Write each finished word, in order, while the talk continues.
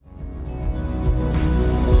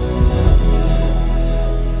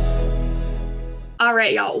All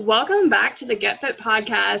right, y'all. Welcome back to the Get Fit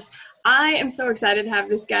podcast. I am so excited to have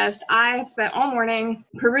this guest. I have spent all morning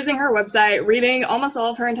perusing her website, reading almost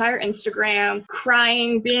all of her entire Instagram,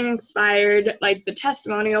 crying, being inspired, like the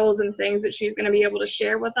testimonials and things that she's going to be able to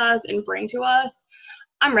share with us and bring to us.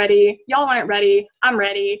 I'm ready. Y'all aren't ready. I'm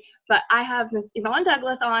ready. But I have Miss Yvonne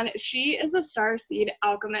Douglas on. She is a starseed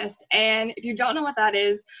alchemist. And if you don't know what that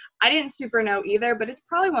is, I didn't super know either, but it's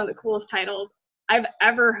probably one of the coolest titles I've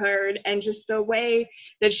ever heard. And just the way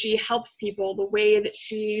that she helps people, the way that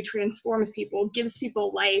she transforms people, gives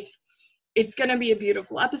people life. It's going to be a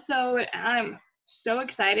beautiful episode. And I'm so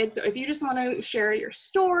excited. So if you just want to share your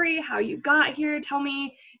story, how you got here, tell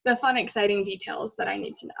me the fun, exciting details that I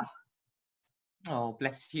need to know. Oh,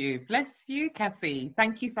 bless you, Cassie.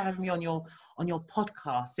 Thank you for having me on your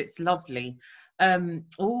podcast. It's lovely.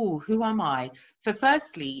 Who am I? So,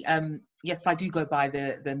 firstly, yes, I do go by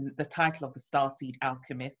the title of the Starseed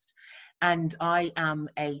Alchemist, and I am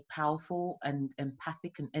a powerful and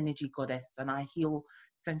empathic and energy goddess, and I heal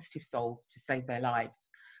sensitive souls to save their lives.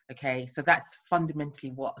 Okay, so that's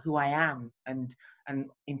fundamentally who I am, and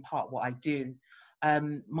in part what I do.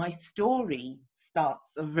 My story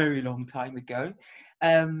starts a very long time ago.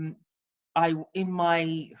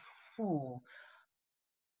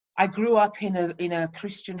 I grew up in a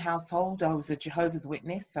Christian household. I was a Jehovah's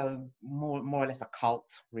Witness, so more or less a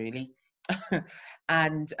cult, really.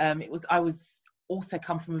 And I was also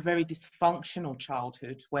come from a very dysfunctional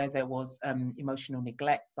childhood where there was emotional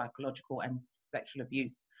neglect, psychological and sexual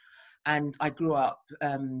abuse. And I grew up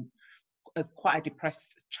as quite a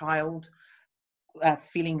depressed child.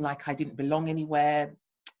 Feeling like I didn't belong anywhere,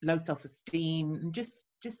 low self-esteem, and just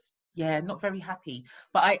not very happy.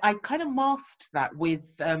 But I kind of masked that with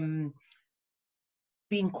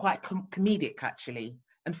being quite comedic, actually.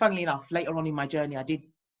 And funnily enough, later on in my journey, I did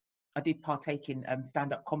partake in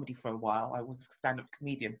stand-up comedy for a while. I was a stand-up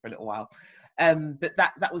comedian for a little while, but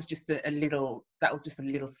that was just a little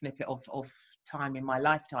snippet of time in my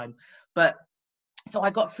lifetime. But so I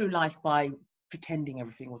got through life by pretending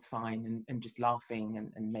everything was fine and just laughing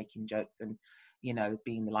and making jokes and, you know,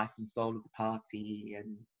 being the life and soul of the party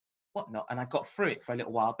and whatnot. And I got through it for a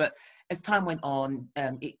little while, but as time went on,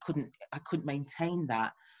 I couldn't maintain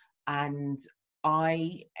that. And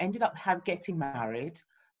I ended up getting married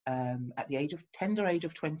at the tender age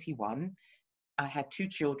of 21. I had 2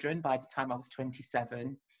 children by the time I was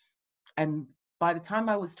 27. And by the time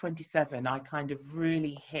I was 27, I kind of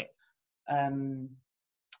really hit,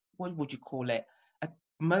 what would you call it? A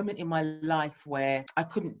moment in my life where I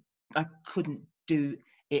couldn't do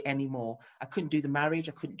it anymore. I couldn't do the marriage,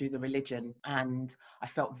 I couldn't do the religion, and I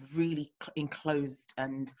felt really enclosed,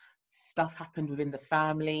 and stuff happened within the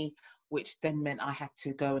family, which then meant I had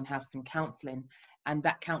to go and have some counselling, and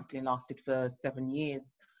that counselling lasted for 7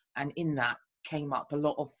 years, and in that came up a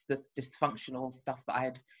lot of this dysfunctional stuff that I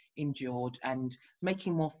had endured and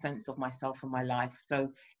making more sense of myself and my life.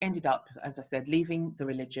 So ended up, as I said, leaving the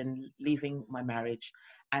religion, leaving my marriage,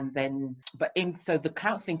 and then so the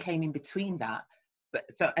counselling came in between that. But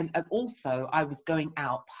so and also I was going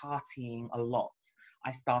out partying a lot.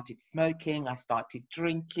 I started smoking, I started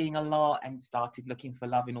drinking a lot, and started looking for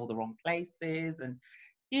love in all the wrong places. And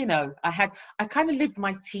you know, I kind of lived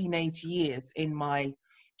my teenage years in my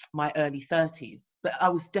early 30s, but I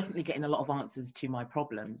was definitely getting a lot of answers to my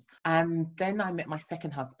problems. And then I met my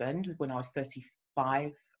second husband when I was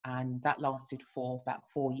 35, and that lasted for about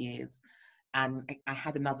 4 years. And I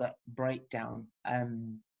had another breakdown.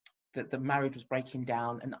 That the marriage was breaking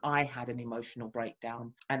down, and I had an emotional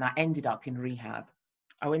breakdown, and I ended up in rehab.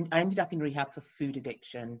 I ended up in rehab for food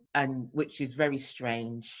addiction, and which is very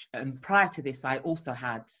strange. And prior to this, I also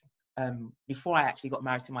had, before I actually got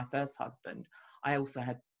married to my first husband, I also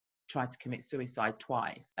had tried to commit suicide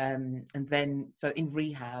twice. And then, so in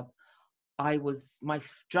rehab, my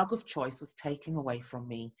drug of choice was taken away from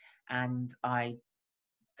me, and I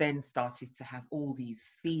then started to have all these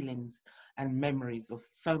feelings and memories of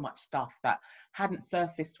so much stuff that hadn't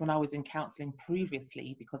surfaced when I was in counselling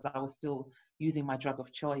previously, because I was still using my drug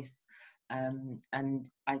of choice. And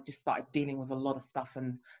I just started dealing with a lot of stuff,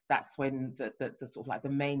 and that's when the sort of like the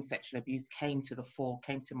main sexual abuse came to the fore,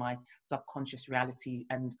 came to my subconscious reality,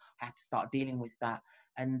 and I had to start dealing with that.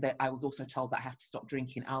 And I was also told that I have to stop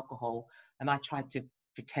drinking alcohol, and I tried to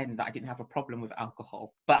pretend that I didn't have a problem with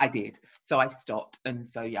alcohol, but I did. So I stopped, and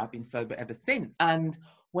so yeah, I've been sober ever since. And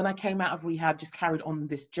when I came out of rehab, just carried on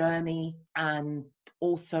this journey, and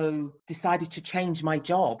also decided to change my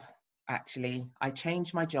job. Actually, I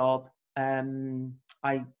changed my job.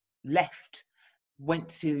 I left, went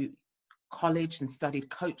to college and studied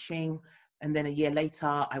coaching, and then a year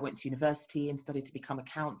later I went to university and studied to become a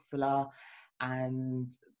counsellor.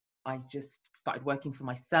 and I just started working for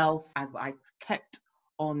myself. As I kept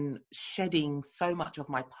on shedding so much of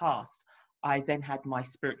my past, I then had my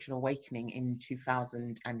spiritual awakening in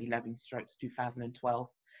 2011/2012,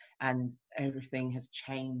 and everything has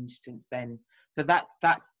changed since then. So that's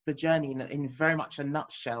the journey in very much a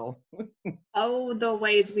nutshell. Oh, the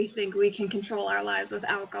ways we think we can control our lives with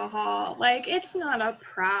alcohol. Like, it's not a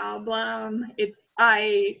problem.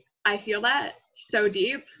 I feel that so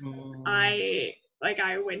deep. Mm. I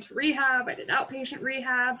went to rehab. I did outpatient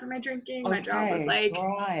rehab for my drinking. Okay,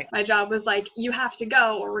 all right. My job was like, you have to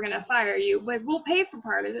go or we're gonna fire you. Like, we'll pay for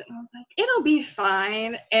part of it. And I was like, it'll be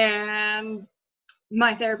fine. And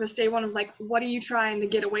my therapist day one was like, what are you trying to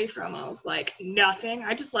get away from? I was like, nothing.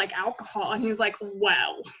 I just like alcohol. And he was like,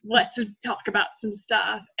 well, let's talk about some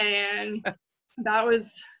stuff. And that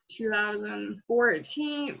was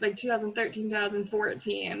 2014, like 2013,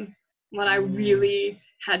 2014, when I really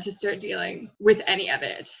had to start dealing with any of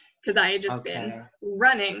it. Because I had just been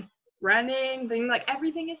running, being like,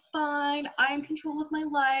 everything is fine. I am in control of my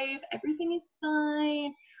life. Everything is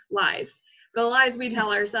fine. Lies. The lies we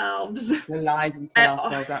tell ourselves. The lies we tell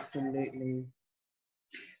ourselves, absolutely.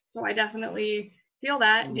 So I definitely feel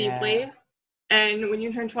that deeply. And when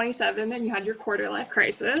you turn 27 and you had your quarter life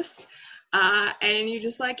crisis, and you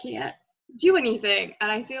just like can't do anything.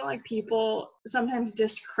 And I feel like people sometimes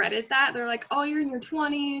discredit that. They're like, oh, you're in your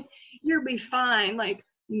 20s, you'll be fine. Like,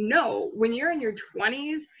 no, when you're in your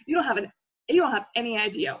 20s, you don't have any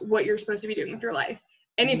idea what you're supposed to be doing with your life.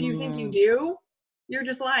 And if you think you do, you're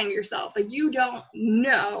just lying to yourself. Like, you don't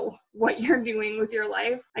know what you're doing with your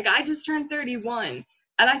life. Like, I just turned 31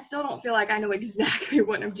 and I still don't feel like I know exactly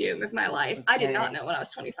what I'm doing with my life. I did not know when I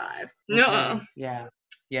was 25. No. Yeah.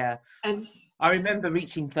 And I remember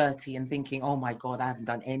reaching 30 and thinking, oh my God, I haven't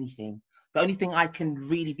done anything. The only thing I can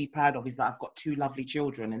really be proud of is that I've got 2 lovely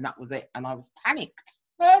children, and that was it. And I was panicked.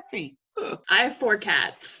 30. I have 4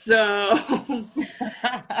 cats, so and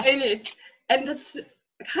that's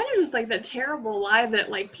kind of just like the terrible lie that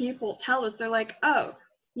like people tell us. They're like, oh,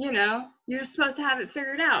 you're supposed to have it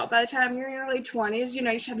figured out by the time you're in your early 20s.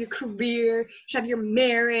 You should have your career, you should have your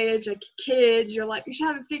marriage, like kids, your life. You should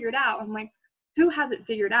have it figured out. I'm like, who has it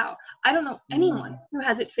figured out? I don't know anyone who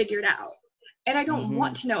has it figured out. And I don't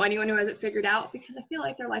want to know anyone who has it figured out, because I feel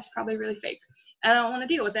like their life's probably really fake. And I don't want to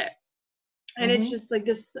deal with it. And it's just like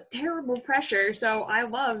this terrible pressure. So I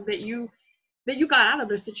love that you got out of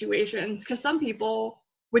those situations, because some people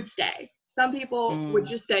would stay. Some people would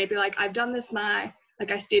just stay, be like, I've done this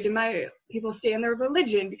people stay in their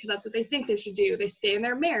religion because that's what they think they should do. They stay in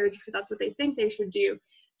their marriage because that's what they think they should do.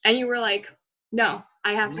 And you were like, no,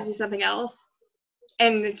 I have to do something else.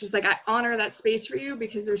 And it's just like, I honor that space for you,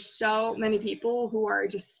 because there's so many people who are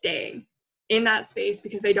just staying in that space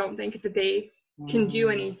because they don't think that they can do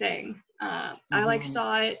anything. I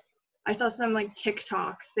saw some like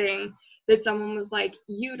TikTok thing that someone was like,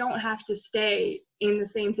 you don't have to stay in the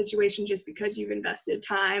same situation just because you've invested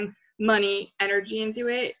time, money, energy into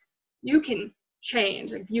it. You can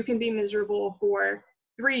change. Like, you can be miserable for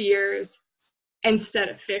 3 years instead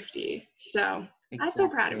of 50. So I'm so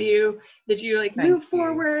proud of you that you like move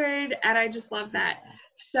forward, and I just love that.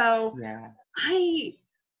 So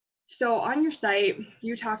so on your site,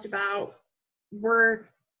 you talked about we're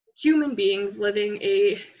human beings living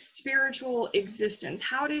a spiritual existence.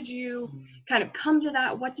 How did you kind of come to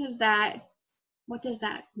that? What does that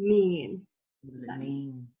mean? What does it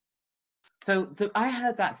mean? So I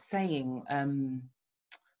heard that saying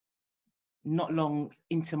not long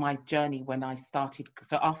into my journey when I started,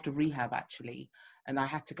 so after rehab actually, and I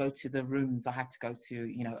had to go to the rooms. I had to go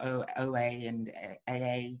to OA and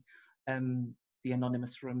AA, the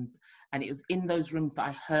anonymous rooms, and it was in those rooms that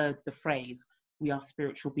I heard the phrase, we are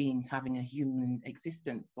spiritual beings having a human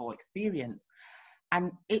existence or experience.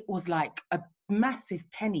 And it was like a massive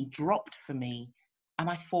penny dropped for me, and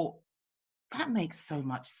I thought, that makes so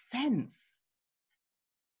much sense.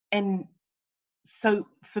 And so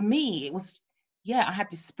for me, it was, I had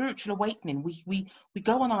this spiritual awakening. We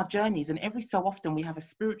go on our journeys, and every so often we have a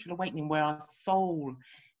spiritual awakening where our soul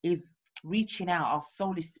is reaching out, our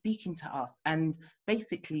soul is speaking to us. And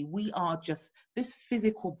basically we are just, this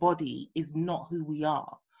physical body is not who we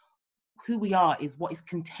are. Who we are is what is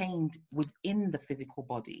contained within the physical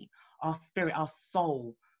body, our spirit, our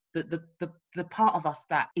soul, the part of us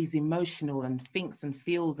that is emotional and thinks and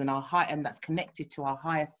feels, and our high, and that's connected to our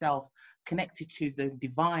higher self, connected to the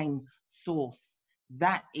divine source.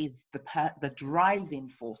 That is the driving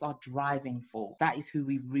force, our driving force. That is who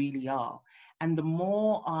we really are. And the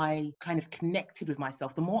more I kind of connected with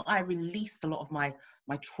myself, the more I released a lot of my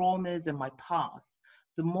traumas and my past,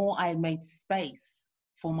 the more I made space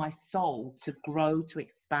for my soul to grow, to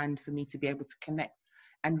expand, for me to be able to connect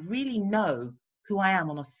and really know who I am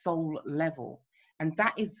on a soul level. And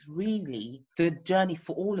that is really the journey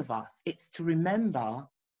for all of us. It's to remember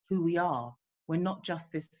who we are. We're not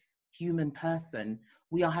just this human person.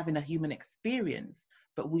 We are having a human experience,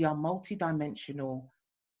 but we are multidimensional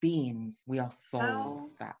beings. We are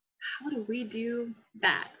souls. How do we do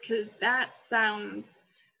that? Because that sounds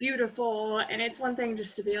beautiful. And it's one thing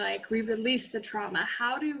just to be like, we release the trauma.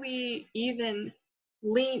 How do we even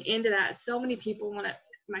lean into that? So many people want to,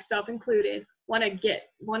 myself included, want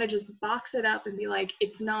to just box it up and be like,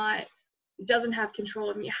 it doesn't have control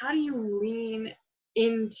of me. How do you lean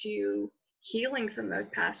into healing from those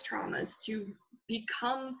past traumas to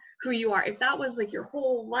become who you are? If that was like your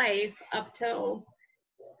whole life up till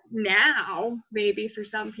now, maybe for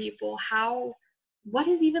some people, what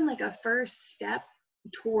is even like a first step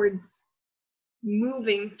towards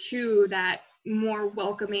moving to that more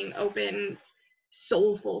welcoming, open,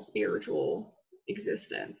 soulful, spiritual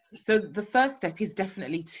existence? So the first step is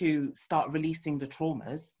definitely to start releasing the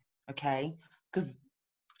traumas, okay? Because,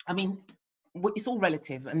 I mean, it's all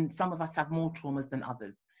relative, and some of us have more traumas than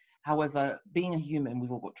others. However, being a human,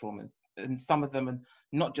 we've all got traumas, and some of them are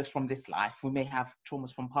not just from this life. We may have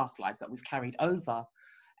traumas from past lives that we've carried over.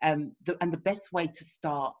 And the best way to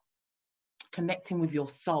start connecting with your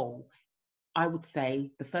soul, I would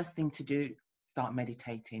say the first thing to do, start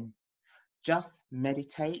meditating. Just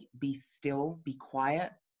meditate, be still, be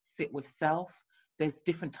quiet, sit with self. There's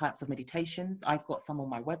different types of meditations. I've got some on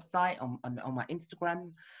my website, on my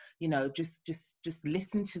Instagram. You know, just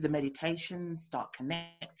listen to the meditations, start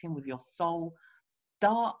connecting with your soul,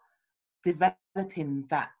 start developing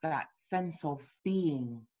that sense of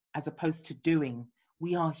being as opposed to doing.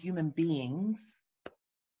 We are human beings,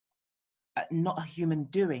 not a human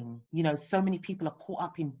doing. You know, so many people are caught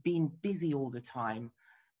up in being busy all the time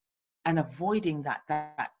and avoiding that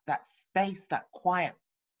space, that quiet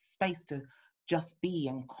space to just be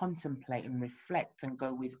and contemplate and reflect and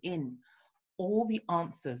go within. All the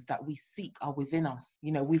answers that we seek are within us.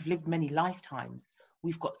 You know, we've lived many lifetimes.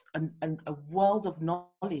 We've got a world of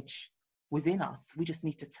knowledge within us. We just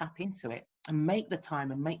need to tap into it and make the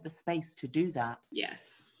time and make the space to do that.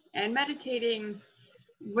 Yes. And meditating,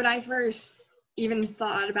 when I first even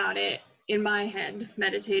thought about it, in my head,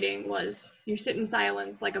 meditating was you sit in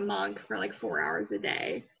silence like a monk for like 4 hours a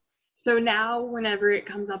day. So now whenever it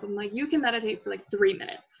comes up, I'm like, you can meditate for like 3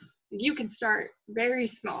 minutes. You can start very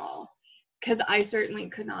small, because I certainly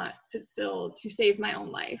could not sit still to save my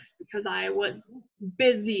own life because I was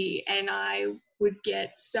busy and I would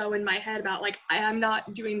get so in my head about like, I'm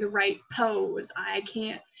not doing the right pose. I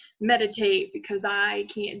can't meditate because I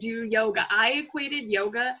can't do yoga. I equated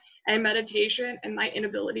yoga and meditation and my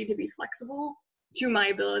inability to be flexible to my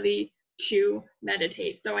ability to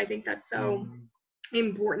meditate. So I think that's so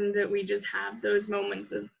important that we just have those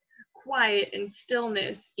moments of quiet and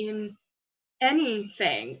stillness in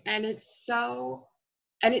anything. And it's so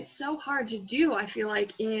hard to do, I feel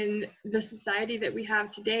like, in the society that we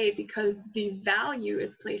have today, because the value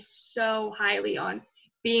is placed so highly on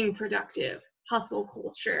being productive, hustle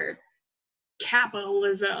culture,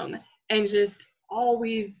 capitalism, and just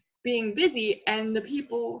always being busy. And the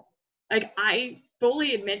people, like, I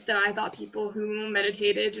fully admit that I thought people who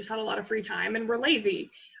meditated just had a lot of free time and were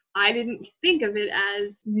lazy. I didn't think of it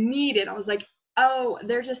as needed. I was like, oh,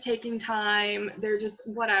 they're just taking time, they're just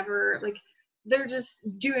whatever, like they're just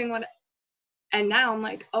doing what. And now I'm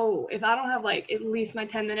like, oh, if I don't have like at least my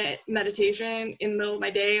 10-minute meditation in the middle of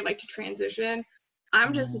my day, like to transition,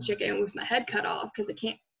 I'm just a chicken with my head cut off because I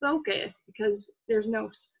can't focus because there's no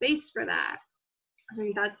space for that. I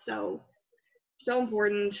think that's so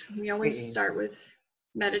important. We always start with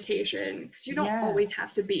meditation because you don't always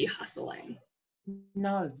have to be hustling.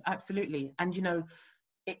 No, absolutely. And you know,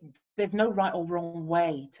 there's no right or wrong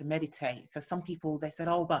way to meditate. So some people, they said,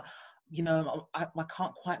 oh, but you know, I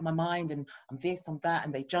can't quiet my mind, and I'm this, I'm that,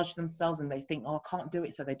 and they judge themselves and they think, oh, I can't do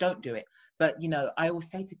it, so they don't do it. But you know, I always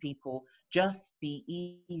say to people, just be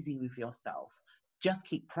easy with yourself, just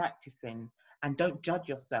keep practicing and don't judge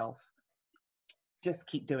yourself. Just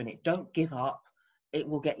keep doing it, don't give up. It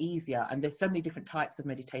will get easier. And there's so many different types of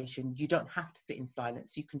meditation. You don't have to sit in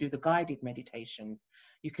silence. You can do the guided meditations.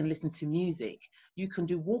 You can listen to music. You can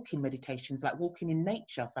do walking meditations, like walking in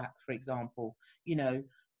nature, for example. You know,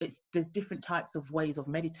 there's different types of ways of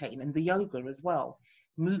meditating, and the yoga as well,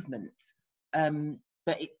 movement.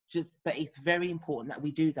 But it's very important that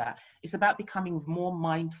we do that. It's about becoming more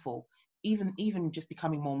mindful, even just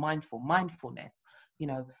becoming more mindfulness. You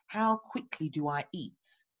know, how quickly do I eat?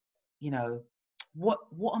 You know, what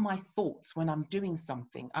are my thoughts when I'm doing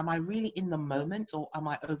something? Am I really in the moment, or am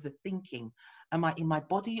I overthinking? Am I in my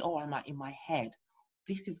body, or am I in my head?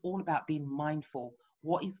 This is all about being mindful.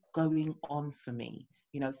 What is going on for me?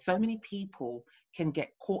 You know, so many people can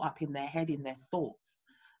get caught up in their head, in their thoughts.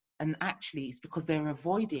 And actually, it's because they're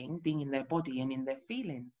avoiding being in their body and in their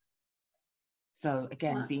feelings. So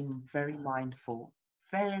again, Wow. being very mindful,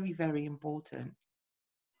 very, very important.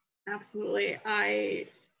 Absolutely. I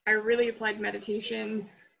really applied meditation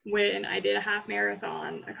when I did a half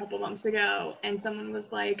marathon a couple months ago, and someone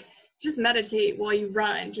was like, just meditate while you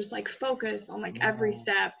run, just like focus on like every Yeah.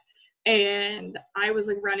 step. And I was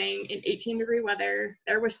like running in 18-degree weather.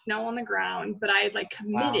 There was snow on the ground, but I had like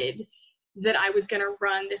Wow. committed that I was going to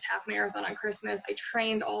run this half marathon on Christmas. I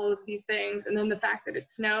trained all of these things. And then the fact that it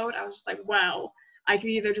snowed, I was just like, well, I could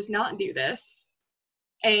either just not do this,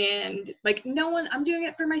 and like no one, I'm doing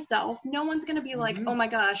it for myself, no one's gonna be like, Mm-hmm. oh my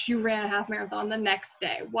gosh, you ran a half marathon the next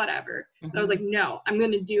day, whatever. But I was Mm-hmm. like, no, I'm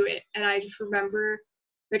gonna do it. And I just remember,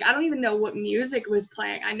 like, I don't even know what music was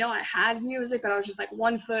playing. I know I had music, but I was just like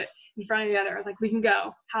one foot in front of the other. I was like, we can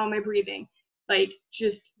go, how am I breathing, like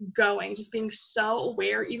just going, just being so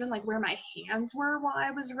aware, even like where my hands were while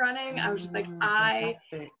I was running. I was just like, I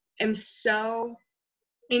Fantastic. am so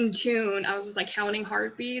in tune. I was just like counting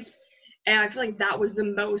heartbeats. And I feel like that was the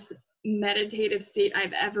most meditative state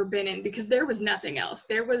I've ever been in, because there was nothing else.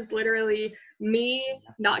 There was literally me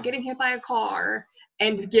not getting hit by a car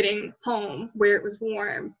and getting home where it was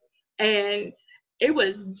warm. And it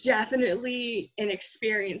was definitely an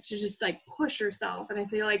experience to just like push yourself. And I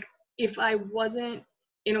feel like if I wasn't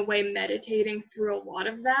in a way meditating through a lot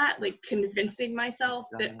of that, like convincing myself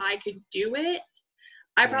that I could do it,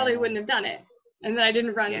 I probably Yeah. wouldn't have done it. And then I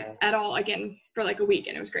didn't run Yeah. at all again for like a week,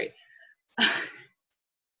 and it was great.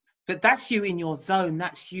 But that's you in your zone.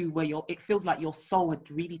 That's you where it feels like your soul had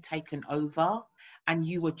really taken over, and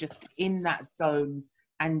you were just in that zone,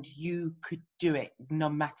 and you could do it no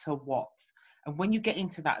matter what. And when you get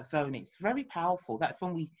into that zone, it's very powerful. That's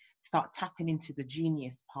when we start tapping into the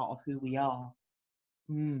genius part of who we are.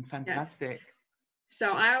 Yeah. Fantastic.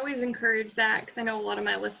 So I always encourage that, because I know a lot of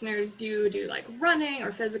my listeners do like running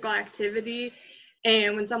or physical activity.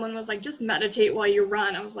 And when someone was like, just meditate while you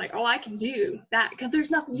run, I was like, oh, I can do that, because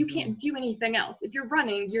there's nothing, you Hmm. can't do anything else. If you're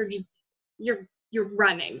running, you're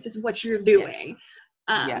running. This is what you're Yeah. doing.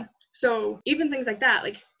 Yeah. So even things like that,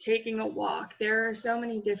 like taking a walk, there are so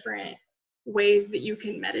many different ways that you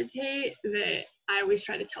can meditate that I always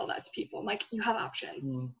try to tell that to people. I'm like, you have options.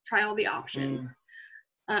 Mm, Try all the options.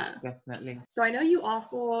 mm, Uh, definitely. so I know you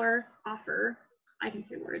offer, I can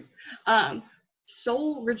say words,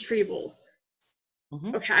 soul retrievals.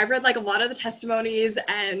 Hmm. Okay, I've read like a lot of the testimonies,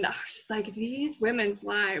 and I was just like, these women's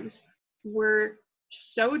lives were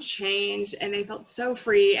so changed, and they felt so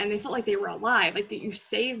free, and they felt like they were alive, like that you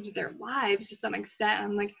saved their lives to some extent.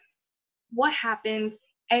 I'm like, what happened?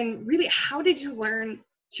 And really, how did you learn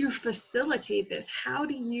to facilitate this? How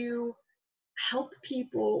do you help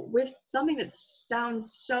people with something that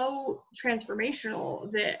sounds so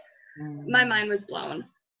transformational that my Mm, mind was blown?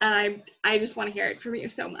 And I just want to hear it from you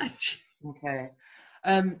so much. okay.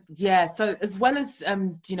 Yeah, so as well as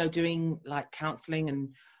doing like counseling and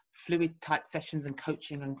fluid type sessions and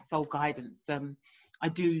coaching and soul guidance, I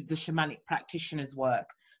do the shamanic practitioner's work.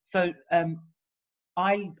 So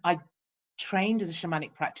I trained as a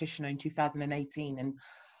shamanic practitioner in 2018, and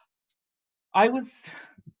I was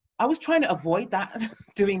I was trying to avoid that,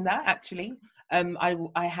 doing that actually.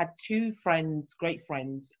 I had two friends, great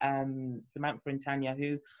friends, Samantha and Tanya,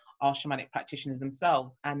 who are shamanic practitioners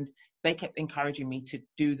themselves, and they kept encouraging me to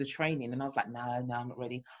do the training, and I was like, no, I'm not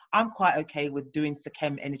ready. I'm quite okay with doing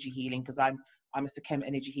Sakem energy healing, because I'm a Sakem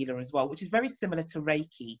energy healer as well, which is very similar to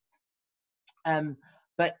Reiki. Um,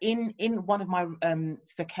 but in one of my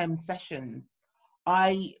Sakem sessions,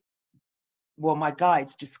 I my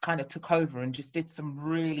guides just kind of took over and just did some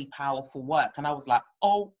really powerful work. And I was like,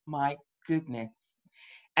 oh my goodness.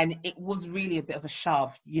 And it was really a bit of a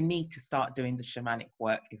shove. You need to start doing the shamanic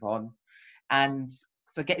work, Yvonne. And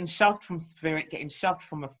so getting shoved from spirit, getting shoved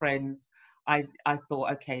from my friends, I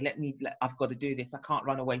thought, okay, I've got to do this. I can't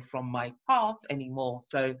run away from my path anymore.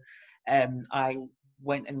 So I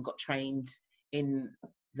went and got trained in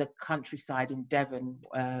the countryside in Devon,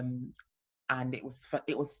 and it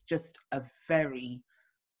was just a very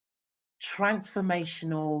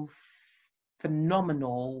transformational,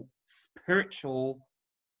 phenomenal, spiritual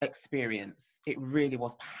experience. It really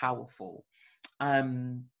was powerful,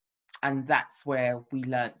 and that's where we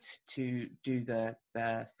learnt to do the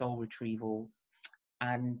soul retrievals.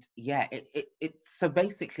 And yeah, it's so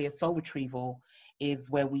basically a soul retrieval is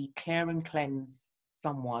where we clear and cleanse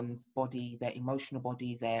someone's body, their emotional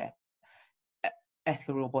body, their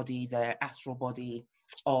ethereal body, their astral body,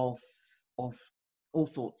 of all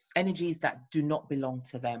sorts, energies that do not belong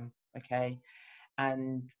to them. Okay.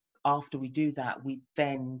 And after we do that, we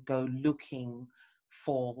then go looking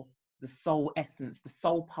for the soul essence, the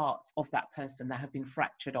soul parts of that person that have been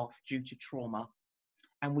fractured off due to trauma.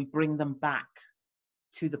 And we bring them back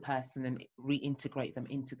to the person and reintegrate them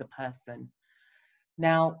into the person.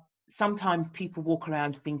 Now, sometimes people walk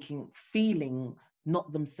around feeling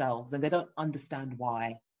not themselves, and they don't understand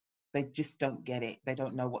why. They just don't get it. They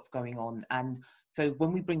don't know what's going on. And so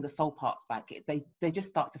when we bring the soul parts back, they just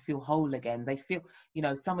start to feel whole again. They feel,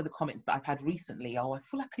 some of the comments that I've had recently, oh, I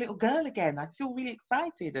feel like a little girl again. I feel really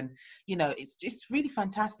excited. And, it's just really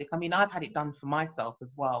fantastic. I mean, I've had it done for myself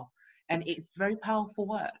as well. And it's very powerful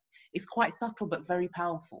work. It's quite subtle, but very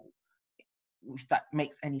powerful, if that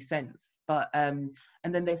makes any sense. But, and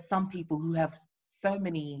then there's some people who have so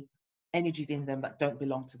many energies in them that don't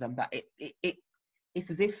belong to them, that it's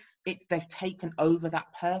as if they've taken over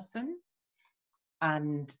that person.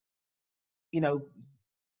 And,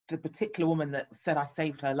 the particular woman that said I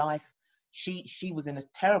saved her life, she was in a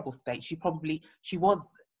terrible state. She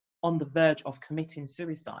was on the verge of committing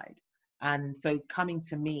suicide. And so coming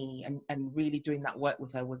to me and really doing that work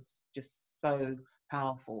with her was just so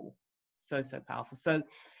powerful, so powerful. So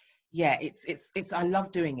yeah, it's I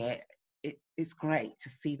love doing it. It's great to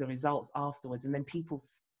see the results afterwards, and then people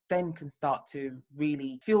then can start to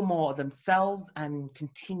really feel more themselves and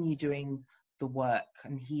continue doing the work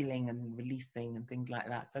and healing and releasing and things like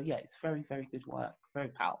that. So yeah, it's very, very good work, very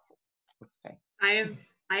powerful, let's say.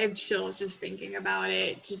 I have chills just thinking about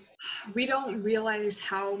it. Just, we don't realize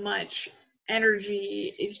how much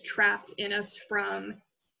energy is trapped in us from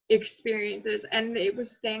experiences, and it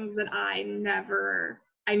was things that I never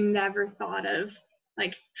thought of,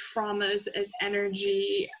 like traumas as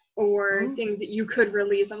energy or things that you could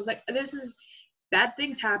release. I was like, this is bad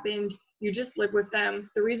things happened. You just live with them.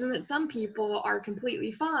 The reason that some people are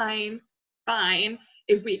completely fine,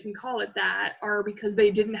 if we can call it that, are because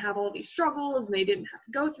they didn't have all these struggles and they didn't have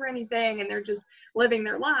to go through anything and they're just living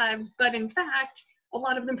their lives. But in fact, a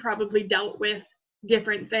lot of them probably dealt with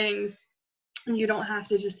different things. And you don't have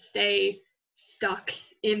to just stay stuck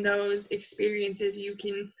in those experiences. You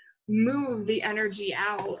can move the energy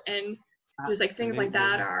out, and just like things like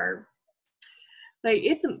that are like,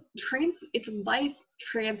 it's life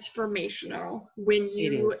transformational when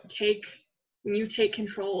you take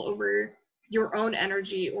control over your own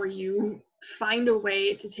energy, or you find a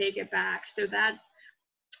way to take it back. So that's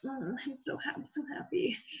I'm so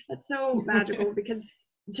happy. That's so magical because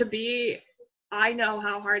I know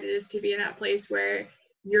how hard it is to be in that place where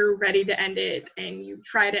you're ready to end it and you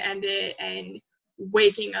try to end it, and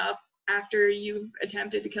waking up after you've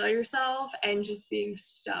attempted to kill yourself and just being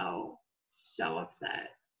so upset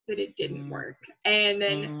that it didn't work, and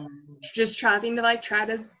then just trying to try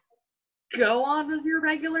to go on with your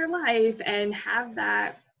regular life and have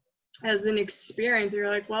that as an experience. You're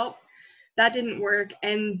like, well, that didn't work.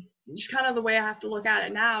 And just kind of the way I have to look at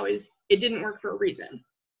it now is it didn't work for a reason.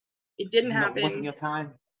 It didn't happen. It wasn't your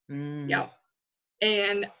time. Yep.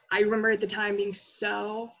 And I remember at the time being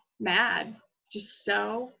so mad, just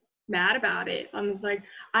so mad about it. I was like,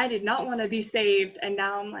 I did not want to be saved. And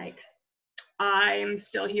now I'm like, I'm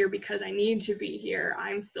still here because I need to be here.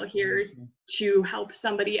 I'm still here to help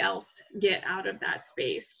somebody else get out of that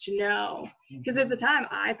space, to know. Because at the time,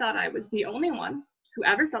 I thought I was the only one who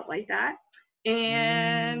ever felt like that.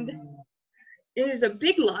 And it is a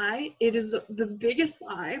big lie. It is the biggest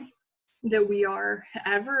lie that we are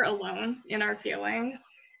ever alone in our feelings.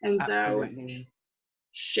 And Absolutely. So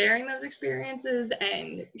sharing those experiences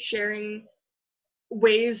and sharing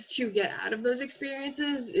ways to get out of those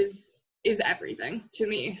experiences is everything to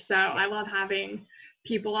me. So I love having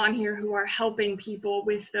people on here who are helping people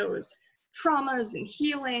with those traumas and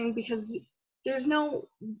healing, because there's no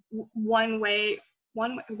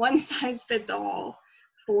one size fits all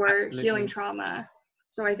for Absolutely. healing trauma.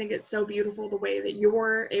 So I think it's so beautiful the way that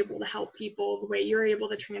you're able to help people, the way you're able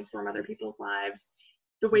to transform other people's lives,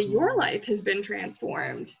 the way your life has been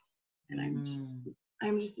transformed. And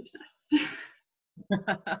I'm just obsessed.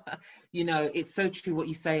 It's so true what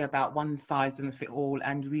you say about one size doesn't fit all,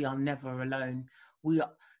 and we are never alone. We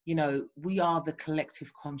are the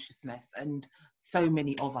collective consciousness, and so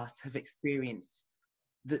many of us have experienced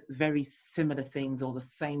the very similar things, or the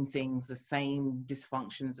same things, the same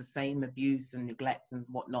dysfunctions, the same abuse and neglect and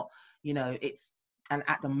whatnot. And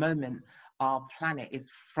at the moment, our planet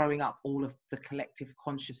is throwing up all of the collective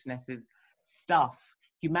consciousness's stuff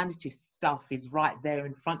humanity's stuff is right there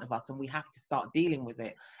in front of us, and we have to start dealing with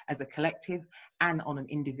it as a collective and on an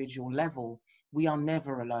individual level. We are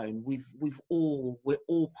never alone. We're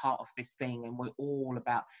all part of this thing, and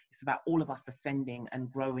it's about all of us ascending and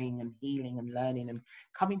growing and healing and learning and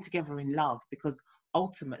coming together in love, because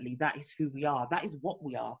ultimately that is who we are. That is what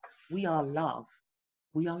we are. We are love.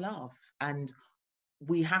 We are love. And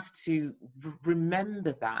we have to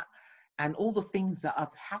remember that. And all the things that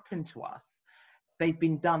have happened to us, they've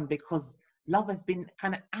been done because love has been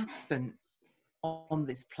kind of absent on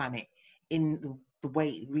this planet in the way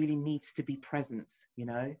it really needs to be present, you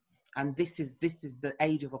know. And this is the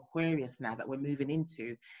age of Aquarius now that we're moving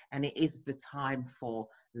into, and it is the time for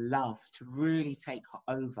love to really take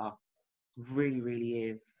over. Really, really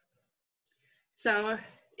is. So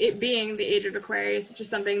it being the age of Aquarius, it's just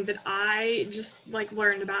something that I just like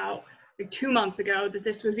learned about like 2 months ago, that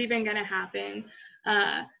this was even going to happen.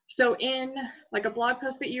 So in like a blog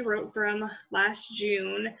post that you wrote from last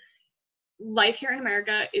June, life here in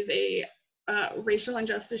America is a racial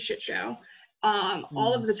injustice shit show.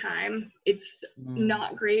 All of the time. It's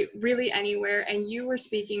not great really anywhere. And you were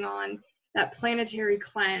speaking on that planetary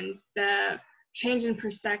cleanse, the change in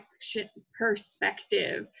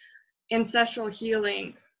perspective, ancestral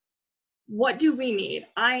healing. What do we need?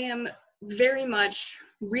 I am very much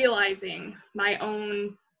realizing my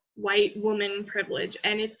own white woman privilege,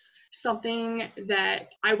 and it's something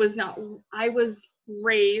that I was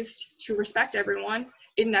raised to respect everyone.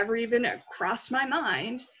 It never even crossed my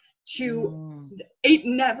mind to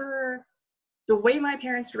the way my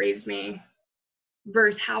parents raised me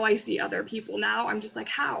versus how I see other people now. I'm just like,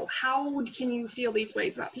 how can you feel these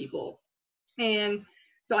ways about people? And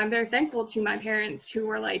so I'm very thankful to my parents who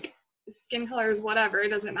were like, skin color is whatever, it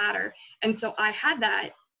doesn't matter. And so I had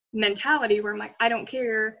that mentality where I'm like, I don't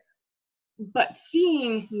care. But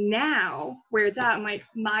seeing now where it's at,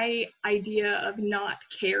 my idea of not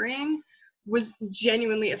caring was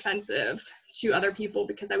genuinely offensive to other people,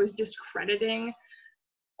 because I was discrediting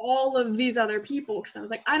all of these other people, because I was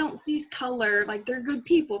like, I don't see color, like they're good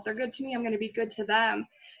people. If they're good to me, I'm going to be good to them.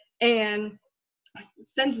 And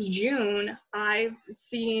since June, I've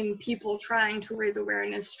seen people trying to raise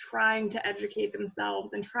awareness, trying to educate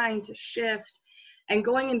themselves, and trying to shift, and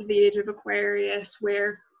going into the age of Aquarius,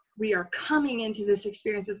 where we are coming into this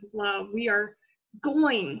experience of love. We are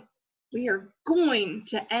going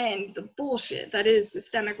to end the bullshit that is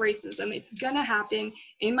systemic racism. It's gonna happen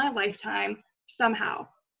in my lifetime somehow.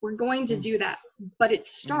 We're going to do that, but it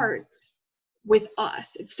starts with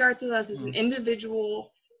us. It starts with us as an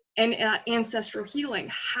individual, and ancestral healing.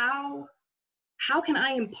 How can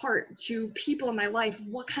I impart to people in my life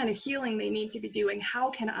what kind of healing they need to be doing? How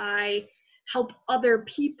can I help other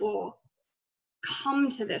people come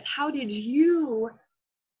to this? How did you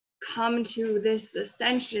come to this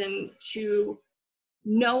ascension to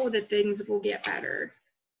know that things will get better?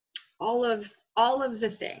 All of the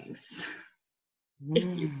things. If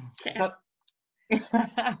you can.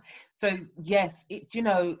 So yes,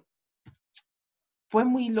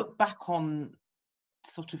 when we look back on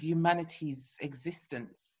sort of humanity's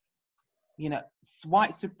existence,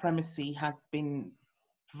 white supremacy has been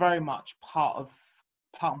very much part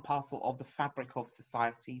and parcel of the fabric of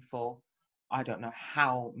society for I don't know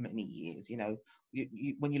how many years.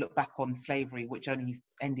 When you look back on slavery, which only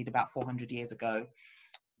ended about 400 years ago,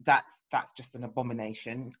 that's just an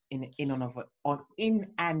abomination in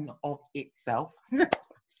and of itself.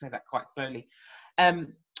 Say that quite slowly.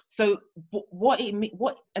 So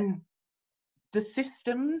and the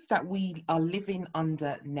systems that we are living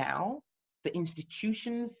under now, the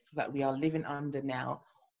institutions that we are living under now,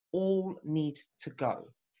 all need to go,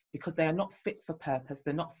 because they are not fit for purpose.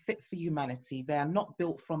 They're not fit for humanity. They are not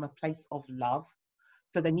built from a place of love.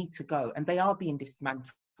 So they need to go, and they are being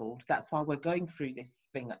dismantled. That's why we're going through this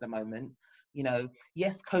thing at the moment.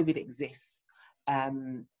 Yes, COVID exists,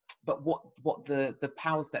 but what the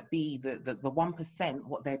powers that be, the 1%,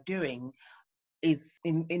 what they're doing is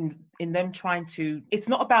in them trying to. It's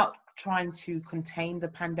not about trying to contain the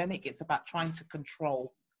pandemic. It's about trying to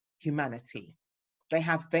control humanity. They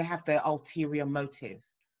have their ulterior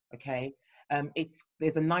motives. Okay,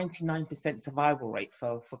 there's a 99% survival rate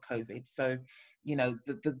for COVID. So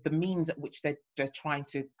the means at which they're trying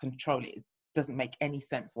to control it doesn't make any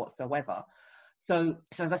sense whatsoever. So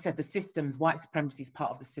as I said, the systems, white supremacy is part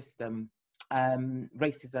of the system,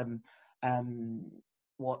 racism,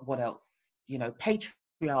 what else?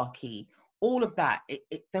 Patriarchy, all of that.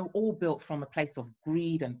 They're all built from a place of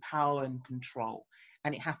greed and power and control,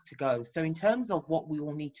 and it has to go. So in terms of what we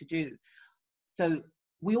all need to do, so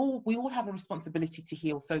we all have a responsibility to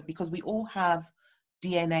heal. So because we all have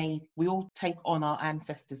DNA, we all take on our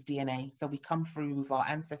ancestors' DNA. So we come through with our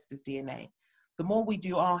ancestors' DNA. The more we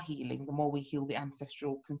do our healing, the more we heal the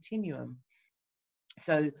ancestral continuum.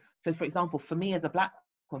 So for example, for me as a Black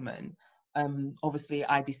woman, obviously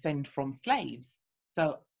I descend from slaves.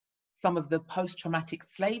 So some of the post-traumatic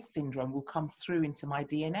slave syndrome will come through into my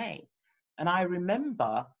DNA. And I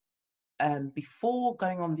remember before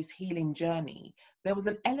going on this healing journey, there was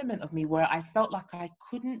an element of me where I felt like I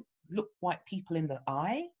couldn't look white people in the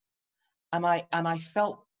eye. And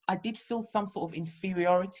I did feel some sort of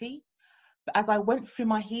inferiority. But as I went through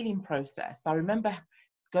my healing process, I remember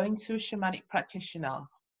going to a shamanic practitioner,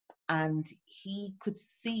 and he could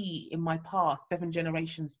see in my past, 7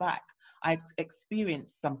 generations back, I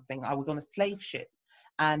experienced something. I was on a slave ship,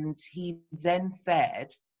 and he then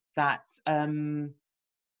said that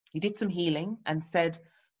he did some healing and said,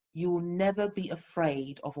 "You will never be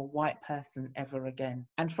afraid of a white person ever again."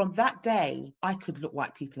 And from that day, I could look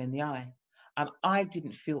white people in the eye. And I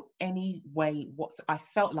didn't feel any way I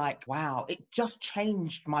felt like, wow, it just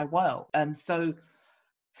changed my world. So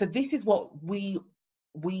this is what we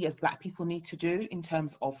as Black people need to do in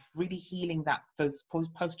terms of really healing those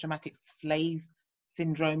post-traumatic slave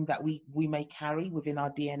syndrome that we may carry within our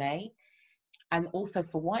DNA. And also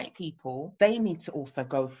for white people, they need to also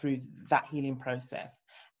go through that healing process.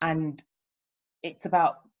 And it's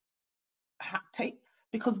about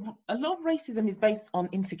because a lot of racism is based on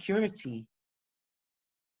insecurity.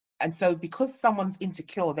 And so because someone's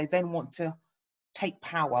insecure, they then want to take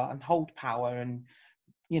power and hold power, and,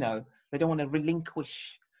 you know, they don't want to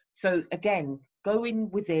relinquish. So again,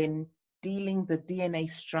 going within, dealing the DNA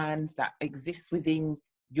strands that exist within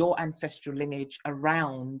your ancestral lineage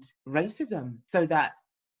around racism, so that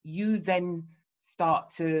you then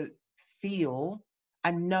start to feel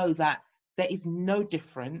and know that there is no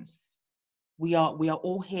difference. We are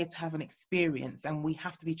all here to have an experience, and we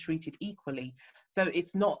have to be treated equally. So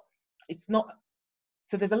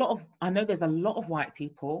so I know there's a lot of white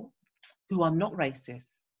people who are not racist,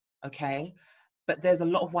 okay? But there's a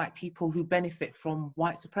lot of white people who benefit from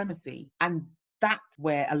white supremacy. And that's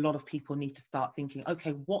where a lot of people need to start thinking,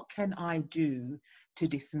 okay, what can I do to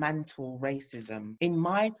dismantle racism? In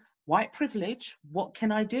my white privilege, what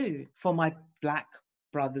can I do for my Black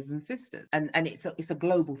brothers and sisters? And it's a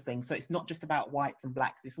global thing. So it's not just about whites and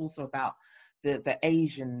Blacks, it's also about the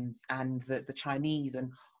Asians and the Chinese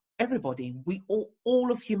and everybody. We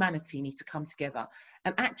all of humanity need to come together.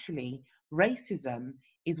 And actually, racism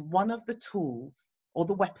is one of the tools or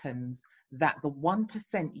the weapons that the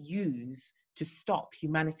 1% use to stop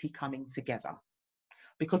humanity coming together.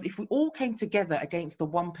 Because if we all came together against the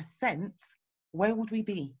 1%, where would we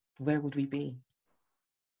be? Where would we be?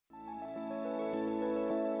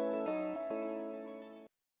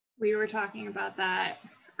 We were talking about that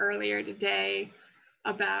earlier today,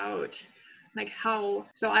 about like how,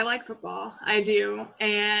 so I like football, I do,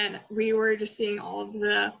 and we were just seeing all of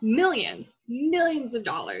the millions of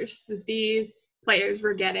dollars that these players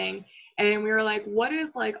were getting, and we were like, what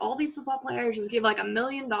if like all these football players just gave like $1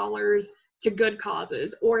 million to good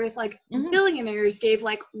causes, or if like billionaires gave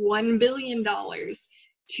like $1 billion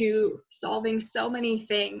to solving so many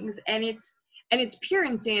things. And it's pure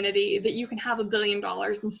insanity that you can have $1 billion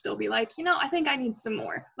and still be like, you know, I think I need some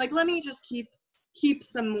more. Like, let me just keep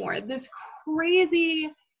some more. This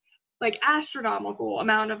crazy, like, astronomical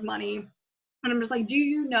amount of money. And I'm just like, do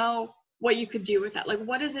you know what you could do with that? Like,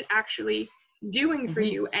 what is it actually doing for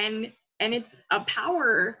you? And it's a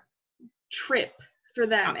power trip for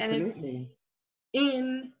them. Absolutely.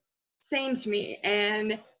 And it's insane to me.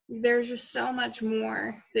 And there's just so much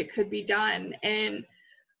more that could be done. And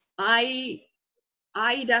I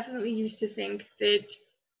definitely used to think that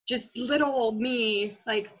just little old me,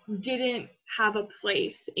 like, didn't have a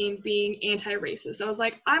place in being anti-racist. I was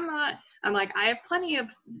like, I have plenty of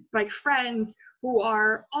like friends who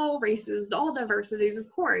are all races, all diversities,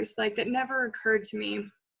 of course. Like, that never occurred to me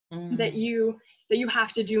that you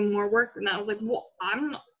have to do more work than that. I was like, well,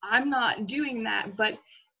 I'm not doing that, but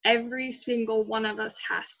every single one of us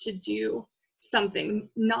has to do something.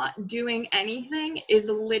 Not doing anything is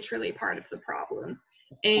literally part of the problem.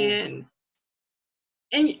 And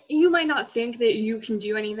you might not think that you can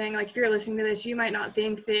do anything. Like, if you're listening to this, you might not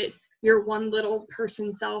think that your one little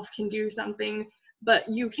person self can do something, but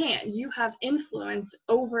you can. You have influence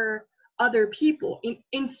over other people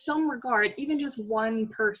in some regard, even just one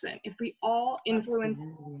person. If we all influence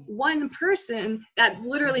one person, that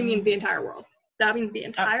literally means the entire world. That means the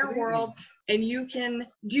entire world, and you can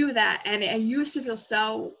do that. And I used to feel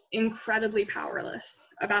so incredibly powerless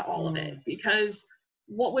about all of it, because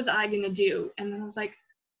what was I going to do? And then I was like,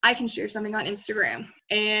 I can share something on Instagram.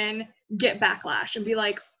 And get backlash and be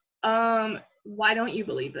like, why don't you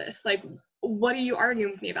believe this? Like, what are you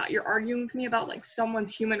arguing with me about? You're arguing with me about like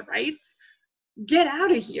someone's human rights? Get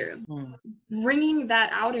out of here. Bringing that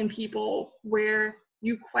out in people where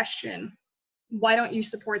you question, why don't you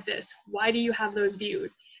support this? Why do you have those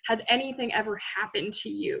views? Has anything ever happened to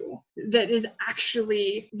you that is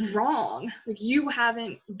actually wrong? Like, you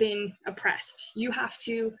haven't been oppressed. You have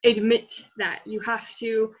to admit that. You have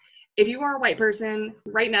to, if you are a white person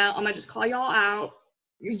right now, I'm gonna just call y'all out.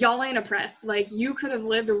 Y'all ain't oppressed. Like, you could have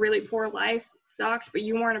lived a really poor life, sucked, but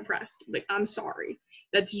you weren't oppressed. Like, I'm sorry.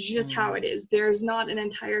 That's just how it is. There's not an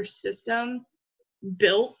entire system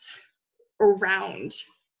built around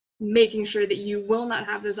making sure that you will not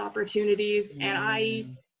have those opportunities. And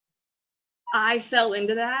I fell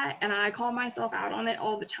into that, and I call myself out on it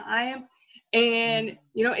all the time. And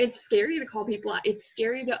you know, it's scary to call people out. It's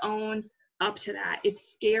scary to own up to that.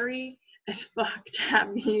 It's scary as fuck to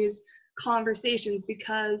have these conversations,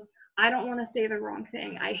 because I don't want to say the wrong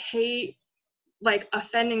thing. I hate like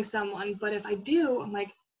offending someone, but if I do, I'm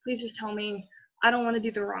like, please just tell me. I don't want to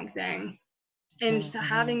do the wrong thing. And just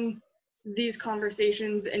having these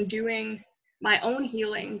conversations and doing my own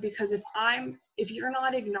healing, because if you're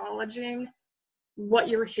not acknowledging what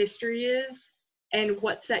your history is and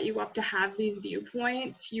what set you up to have these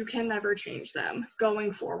viewpoints, you can never change them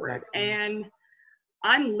going forward. And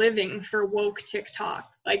I'm living for woke TikTok.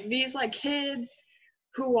 Like, these like kids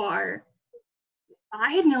who are,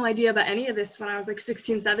 I had no idea about any of this when I was like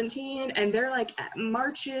 16, 17, and they're like at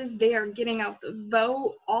marches, they are getting out the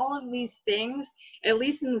vote, all of these things, at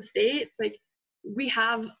least in the States, like, we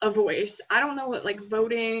have a voice. I don't know what like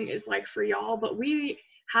voting is like for y'all, but we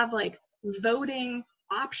have like voting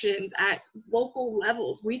options at local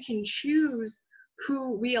levels. We can choose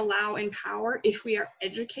who we allow in power if we are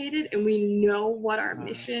educated and we know what our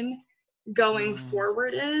mission going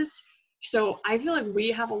forward is. So I feel like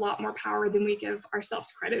we have a lot more power than we give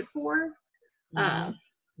ourselves credit for,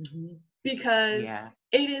 because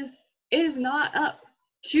it is not up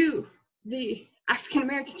to the African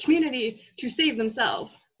American community to save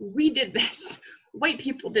themselves. We did this. White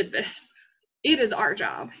people did this. It is our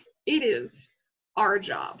job. It is our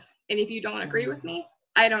job. And if you don't agree with me,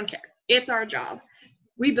 I don't care. It's our job.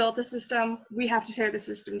 We built the system. We have to tear the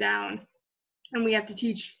system down, and we have to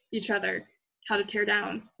teach each other how to tear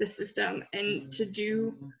down the system and to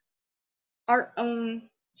do our own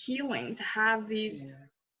healing, to have these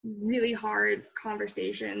really hard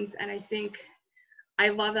conversations. And I think I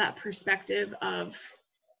love that perspective of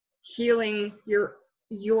healing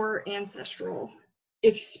your ancestral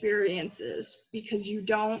experiences, because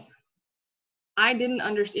I didn't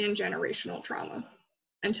understand generational trauma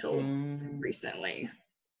until recently.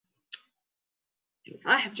 If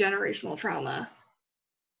I have generational trauma,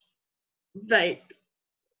 like,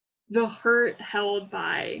 the hurt held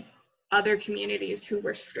by other communities who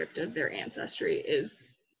were stripped of their ancestry is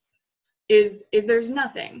there's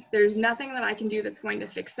nothing that I can do that's going to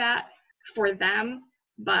fix that for them,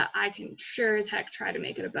 but I can sure as heck try to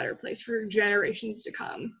make it a better place for generations to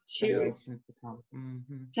come, to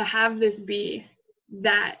have this be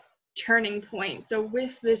that turning point. So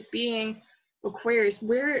with this being Aquarius,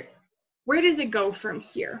 where does it go from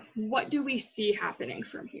here? What do we see happening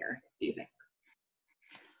from here, do you think?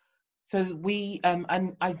 So we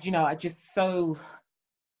and I just so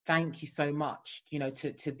thank you so much,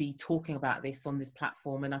 to be talking about this on this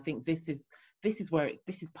platform. And I think this is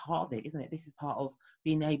part of it, isn't it? This is part of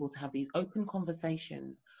being able to have these open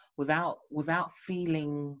conversations without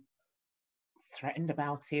feeling threatened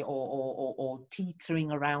about it or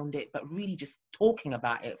teetering around it, but really just talking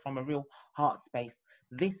about it from a real heart space.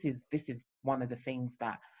 This is one of the things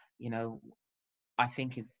that I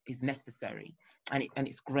think is necessary, and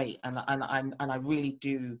it's great, and I really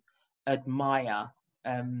do admire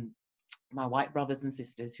my white brothers and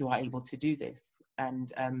sisters who are able to do this,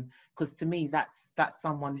 and because to me that's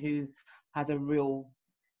someone who has a real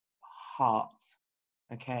heart,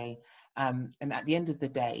 okay, and at the end of the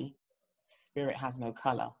day, spirit has no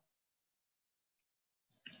color.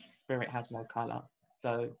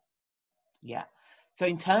 So yeah, so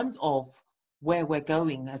in terms of where we're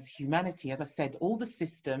going as humanity, as I said, all the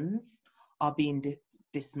systems are being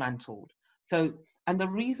dismantled. So, and the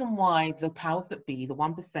reason why the powers that be, the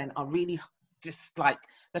 1%, are really just like,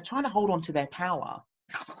 they're trying to hold on to their power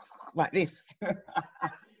like this.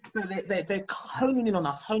 So they're honing in on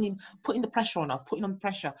us, putting the pressure on us,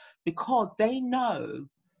 because they know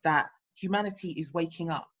that humanity is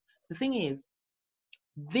waking up. The thing is,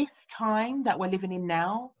 this time that we're living in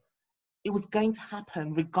now, it was going to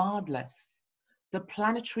happen regardless. The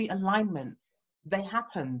planetary alignments they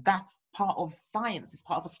happen. That's part of science. It's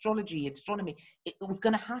part of astrology, astronomy. It was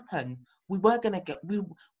going to happen. We were going to get we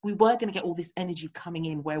were going to get all this energy coming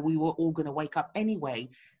in where we were all going to wake up anyway.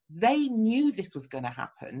 They knew this was going to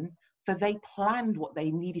happen, so they planned what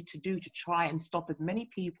they needed to do to try and stop as many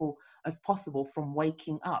people as possible from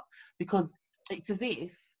waking up, because it's as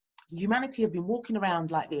if humanity have been walking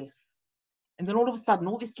around like this, and then all of a sudden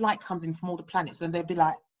all this light comes in from all the planets, and they'll be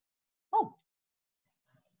like, oh,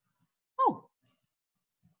 oh,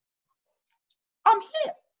 I'm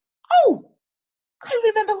here. Oh, I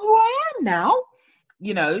remember who I am now.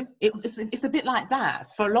 You know, it's a bit like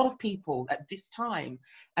that for a lot of people at this time.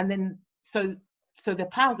 And then, so the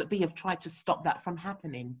powers that be have tried to stop that from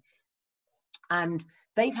happening. And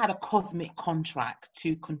they've had a cosmic contract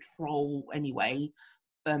to control anyway,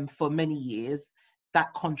 for many years.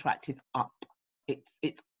 That contract is up.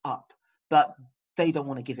 It's up. But they don't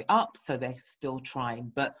want to give it up, so they're still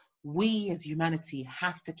trying. But we as humanity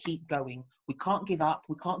have to keep going. We can't give up.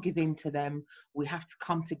 We can't give in to them. We have to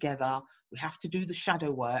come together. We have to do the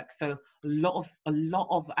shadow work. So a lot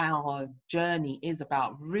of our journey is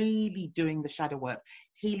about really doing the shadow work,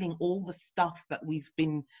 healing all the stuff that we've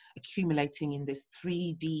been accumulating in this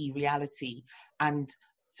 3D reality, and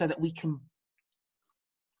so that we can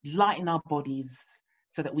lighten our bodies,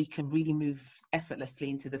 so that we can really move effortlessly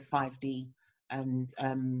into the 5D. And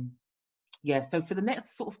yeah, so for the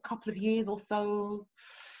next sort of couple of years or so,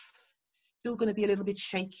 still going to be a little bit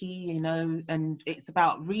shaky, you know, and it's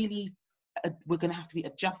about really, we're going to have to be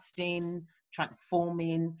adjusting,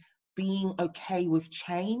 transforming, being okay with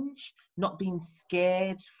change, not being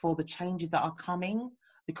scared for the changes that are coming,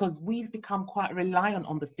 because we've become quite reliant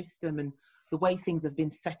on the system and the way things have been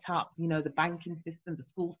set up, you know, the banking system, the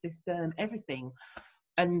school system, everything.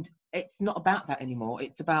 And it's not about that anymore.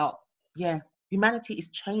 It's about, yeah, humanity is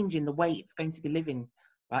changing the way it's going to be living,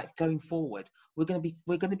 right, going forward. We're going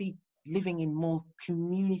to be living in more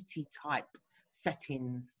community type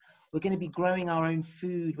settings. We're going to be growing our own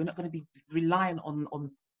food. We're not going to be reliant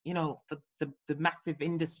on you know, the massive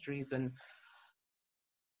industries. And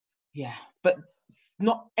yeah, but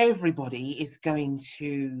not everybody is going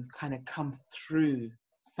to kind of come through.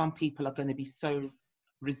 Some people are going to be so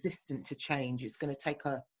resistant to change. It's going to take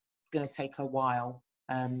a while.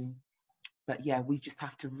 But yeah, we just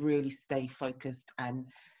have to really stay focused and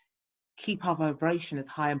keep our vibration as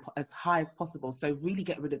high as possible. So really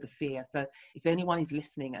get rid of the fear. So if anyone is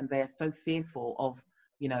listening and they're so fearful of,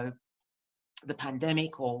 you know, the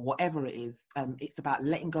pandemic or whatever it is, it's about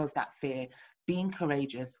letting go of that fear, being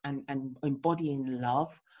courageous, and embodying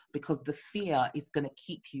love, because the fear is going to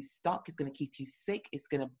keep you stuck, it's going to keep you sick, it's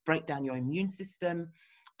going to break down your immune system,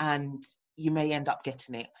 and you may end up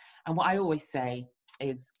getting it. And what I always say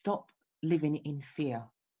is, stop living in fear.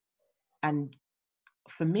 And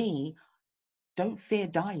for me, don't fear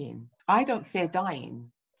dying. I don't fear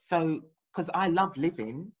dying. So, because I love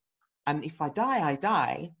living, and if I die, I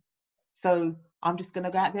die. So I'm just going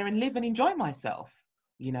to go out there and live and enjoy myself.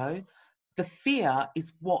 You know, the fear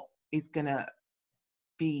is what is going to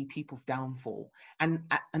be people's downfall. And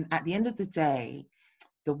at the end of the day,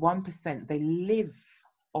 the 1%, they live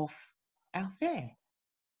off our fear.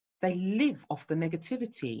 They live off the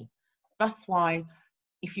negativity. That's why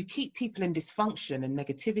if you keep people in dysfunction and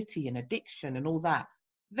negativity and addiction and all that,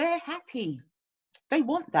 they're happy. They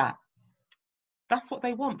want that. That's what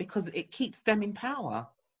they want, because it keeps them in power.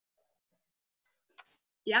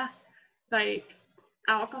 Yeah, like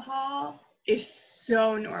alcohol is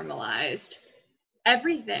so normalized.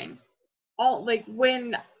 Everything, all, like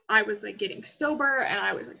when I was like getting sober and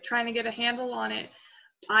I was like trying to get a handle on it,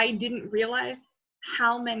 I didn't realize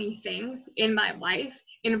how many things in my life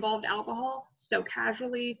involved alcohol so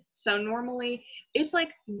casually, so normally. It's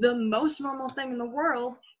like the most normal thing in the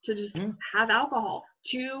world to just have alcohol,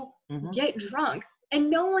 to get drunk. And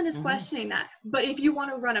no one is questioning that. But if you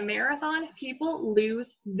want to run a marathon, people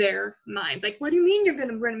lose their minds. Like, what do you mean you're going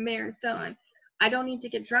to run a marathon? I don't need to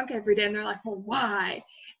get drunk every day. And they're like, well, why?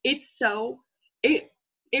 It's so, it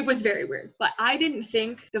was very weird. But I didn't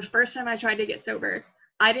think the first time I tried to get sober,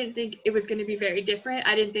 I didn't think it was going to be very different.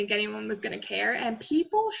 I didn't think anyone was going to care. And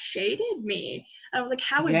people shaded me. And I was like,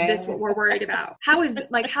 how is this what we're worried about? How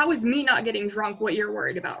is me not getting drunk what you're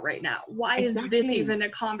worried about right now? Why is this even a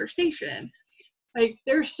conversation? Like,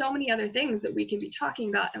 there's so many other things that we can be talking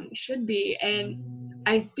about, and we should be. And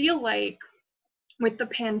I feel like with the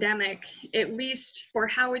pandemic, at least for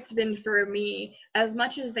how it's been for me, as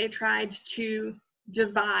much as they tried to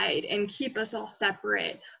divide and keep us all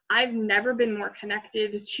separate, I've never been more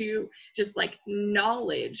connected to just like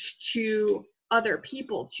knowledge, to other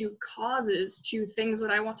people, to causes, to things that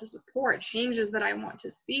I want to support, changes that I want to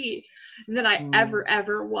see, than I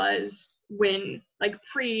ever was when, like,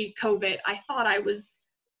 pre-COVID. I thought I was,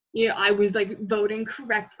 I was like voting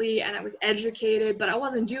correctly and I was educated, but I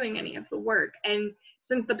wasn't doing any of the work. And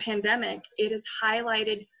since the pandemic, it has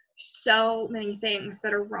highlighted so many things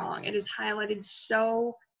that are wrong. It has highlighted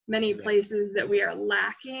so many places that we are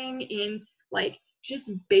lacking in, like,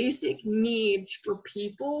 just basic needs for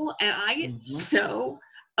people. And I get so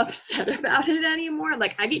upset about it anymore.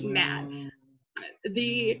 Like, I get mad.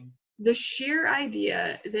 The sheer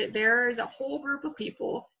idea that there is a whole group of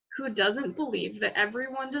people who doesn't believe that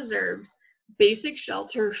everyone deserves basic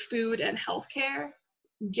shelter, food, and healthcare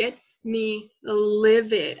gets me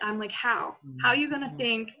livid. I'm like, how? How are you gonna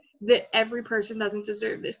think that every person doesn't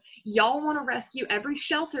deserve this? Y'all want to rescue every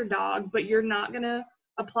shelter dog, but you're not gonna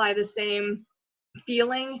apply the same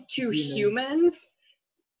feeling to humans.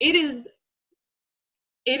 It is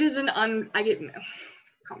I get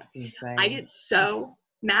comments. I get so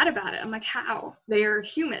mad about it. I'm like, how? They are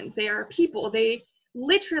humans. They are people. They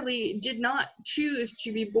literally did not choose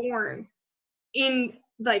to be born in,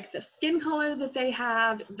 like, the skin color that they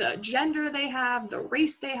have, the gender they have, the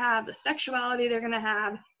race they have, the sexuality they're gonna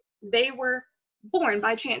have. They were born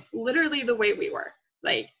by chance, literally the way we were.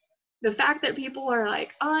 Like, the fact that people are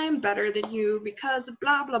like, I'm better than you because of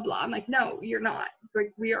blah, blah, blah. I'm like, no, you're not.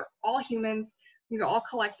 Like, we are all humans. We're all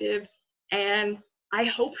collective. And I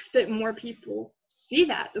hope that more people see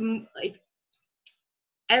that. Like,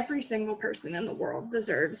 every single person in the world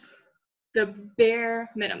deserves the bare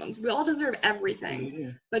minimums. We all deserve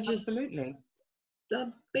everything, but just the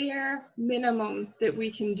bare minimum that we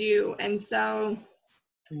can do. And so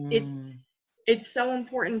it's so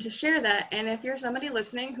important to share that. And if you're somebody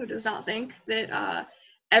listening who does not think that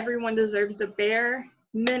everyone deserves the bare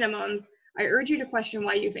minimums, I urge you to question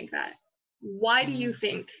why you think that. Why do you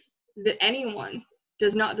think that anyone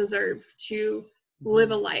does not deserve to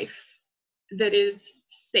live a life that is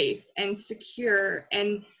safe and secure,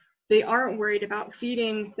 and they aren't worried about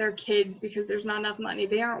feeding their kids because there's not enough money?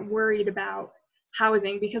 They aren't worried about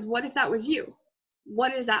housing, because what if that was you?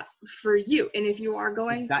 What is that for you? And if you are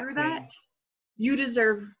going through that, you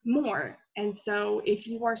deserve more. And so if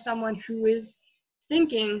you are someone who is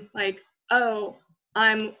thinking like, oh,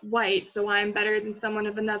 I'm white, so I'm better than someone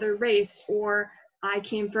of another race, or I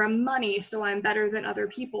came from money, so I'm better than other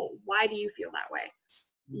people, why do you feel that way?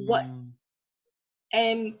 What?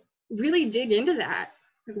 And really dig into that.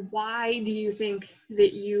 Like, why do you think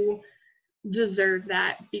that you deserve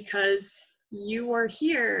that? Because you are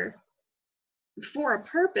here for a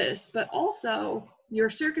purpose, but also your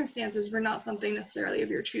circumstances were not something necessarily of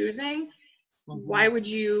your choosing. Why would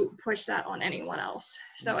you push that on anyone else?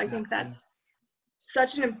 So I think that's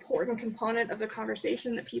such an important component of the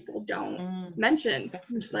conversation that people don't mention.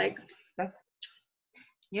 Just like,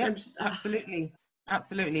 absolutely.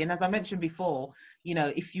 And as I mentioned before,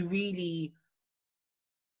 if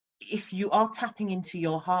you are tapping into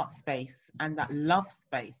your heart space and that love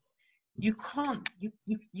space, you can't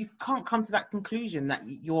come to that conclusion that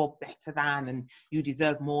you're better than and you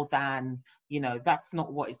deserve more than. That's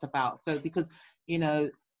not what it's about. So because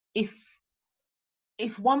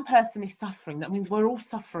if one person is suffering, that means we're all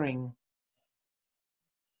suffering.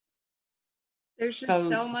 There's just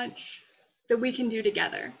so much that we can do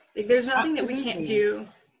together. Like, there's nothing that we can't do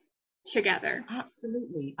together.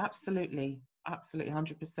 Absolutely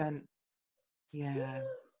 100%. Yeah.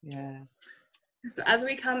 So as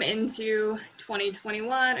we come into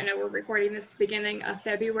 2021, I know we're recording this beginning of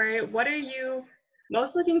February, what are you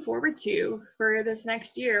most looking forward to for this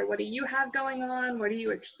next year? What do you have going on? What are you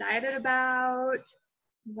excited about?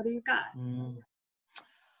 What do you got?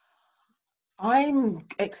 I'm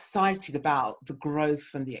excited about the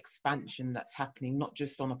growth and the expansion that's happening, not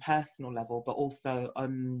just on a personal level, but also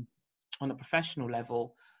on a professional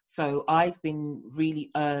level. So I've been really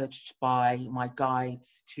urged by my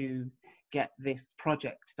guides to get this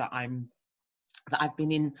project that I've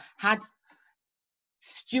been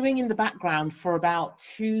stewing in the background for about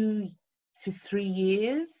 2 to 3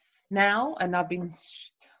 years now, and I've been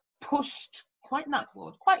pushed quite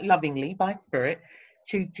lovingly by Spirit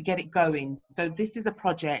to get it going. So this is a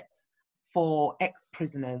project for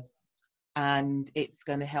ex-prisoners, and it's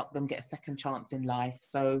going to help them get a second chance in life.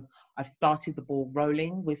 So I've started the ball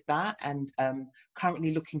rolling with that, and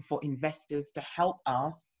currently looking for investors to help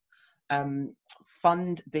us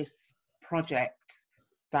fund this project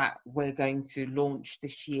that we're going to launch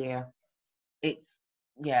this year. It's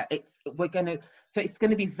going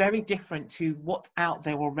to be very different to what's out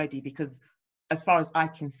there already, because as far as I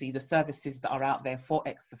can see, the services that are out there for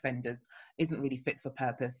ex-offenders isn't really fit for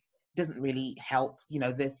purpose. doesn't really help. You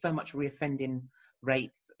know, there's so much reoffending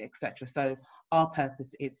rates, etc. So our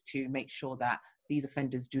purpose is to make sure that these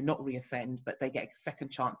offenders do not reoffend, but they get a second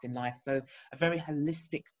chance in life. So a very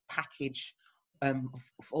holistic package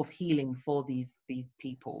of healing for these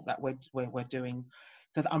people that we're doing.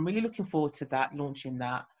 So I'm really looking forward to that, launching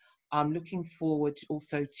that. I'm looking forward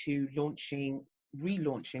also to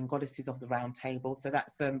relaunching Goddesses of the Round Table. So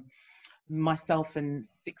that's myself and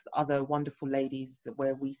 6 other wonderful ladies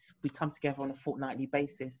where we come together on a fortnightly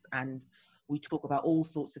basis, and we talk about all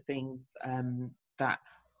sorts of things that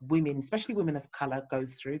women, especially women of colour, go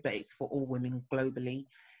through, but it's for all women globally.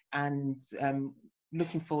 And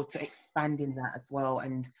looking forward to expanding that as well,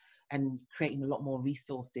 and creating a lot more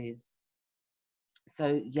resources.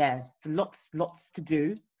 So yeah, so lots to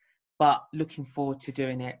do, but looking forward to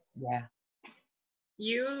doing it. Yeah.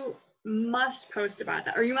 You must post about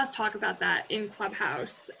that, or you must talk about that in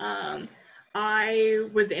Clubhouse. I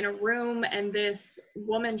was in a room, and this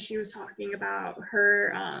woman, she was talking about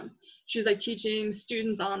her, she was like teaching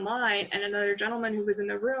students online, and another gentleman who was in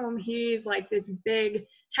the room, he's like this big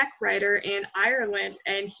tech writer in Ireland,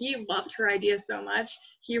 and he loved her idea so much,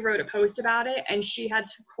 he wrote a post about it, and she had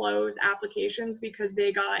to close applications because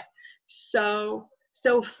they got so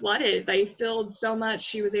flooded. They filled so much.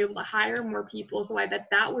 She was able to hire more people. So I bet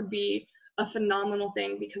that would be a phenomenal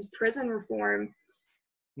thing, because prison reform,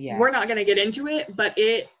 we're not going to get into it, but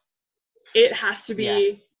it has to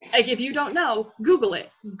be, like, if you don't know, Google it.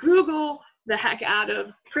 Google the heck out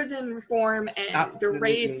of prison reform and the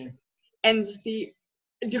rates and the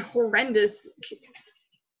horrendous.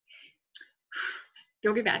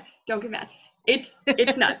 Don't get mad. It's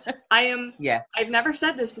nuts. I've never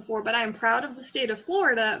said this before, but I'm proud of the state of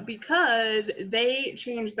Florida because they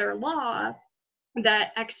changed their law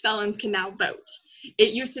that ex-felons can now vote. It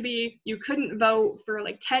used to be you couldn't vote for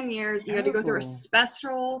like 10 years. You had to go through a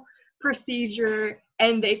special procedure,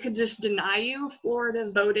 and they could just deny you.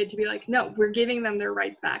 Florida voted to be like, no, we're giving them their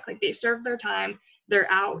rights back. Like, they served their time,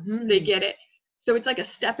 they're out, they get it. So it's like a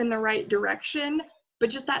step in the right direction, but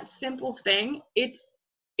just that simple thing, it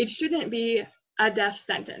shouldn't be a death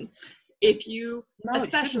sentence. If you,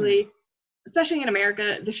 especially in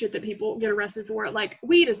America, the shit that people get arrested for, like,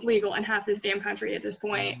 weed is legal in half this damn country at this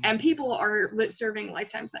point, and people are serving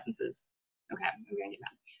lifetime sentences. Okay, I'm gonna get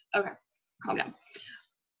mad. Okay, calm down.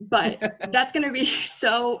 But that's gonna be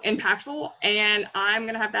so impactful, and I'm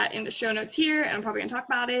gonna have that in the show notes here, and I'm probably gonna talk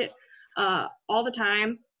about it all the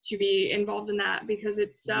time to be involved in that, because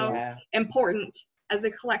it's so important. As a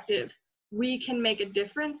collective, we can make a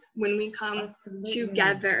difference when we come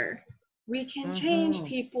together. We can change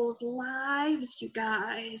people's lives, you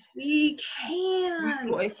guys. We can. That's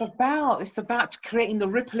what it's about. It's about creating the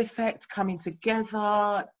ripple effect, coming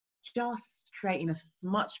together, just creating a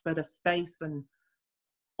much better space and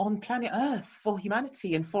on planet Earth for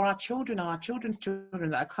humanity and for our children and our children's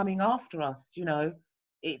children that are coming after us. You know,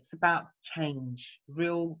 it's about change,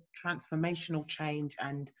 real transformational change,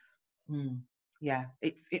 and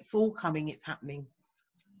it's all coming. It's happening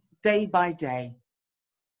day by day.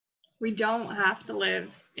 We don't have to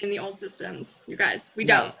live in the old systems, you guys. We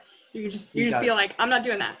don't. You just be like, I'm not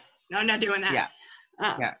doing that. No, I'm not doing that.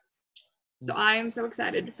 So I am so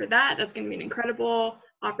excited for that. That's going to be an incredible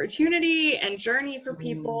opportunity and journey for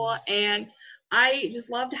people. And I just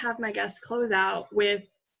love to have my guests close out with,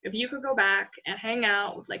 if you could go back and hang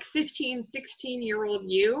out with like 15, 16-year-old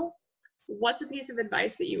you, what's a piece of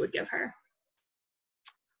advice that you would give her?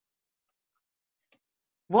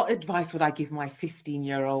 What advice would I give my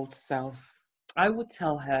 15-year-old self? I would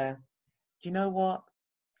tell her, you know what?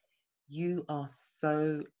 You are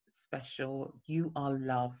so special. You are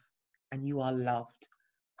loved, and you are loved.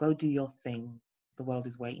 Go do your thing. The world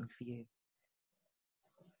is waiting for you.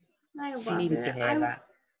 I love She needed to hear that.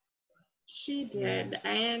 She did.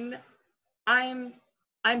 And I'm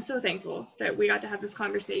so thankful that we got to have this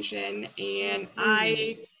conversation, and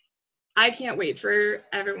I can't wait for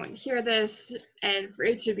everyone to hear this and for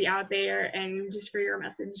it to be out there, and just for your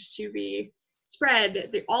message to be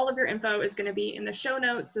spread. All of your info is going to be in the show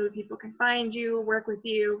notes so that people can find you, work with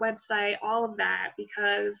you, website, all of that,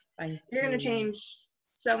 because you're going to change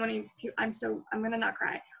so many people. I'm going to not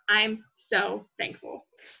cry. I'm so thankful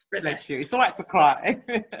for this. Bless you. It's all right to cry.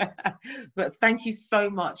 But thank you so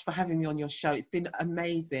much for having me on your show. It's been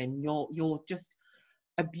amazing. You're just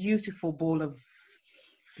a beautiful ball of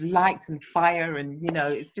light and fire, and you know,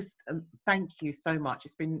 it's just thank you so much.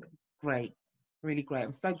 It's been great, really great.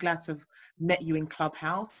 I'm so glad to have met you in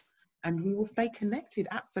Clubhouse, and we will stay connected.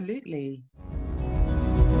 Absolutely.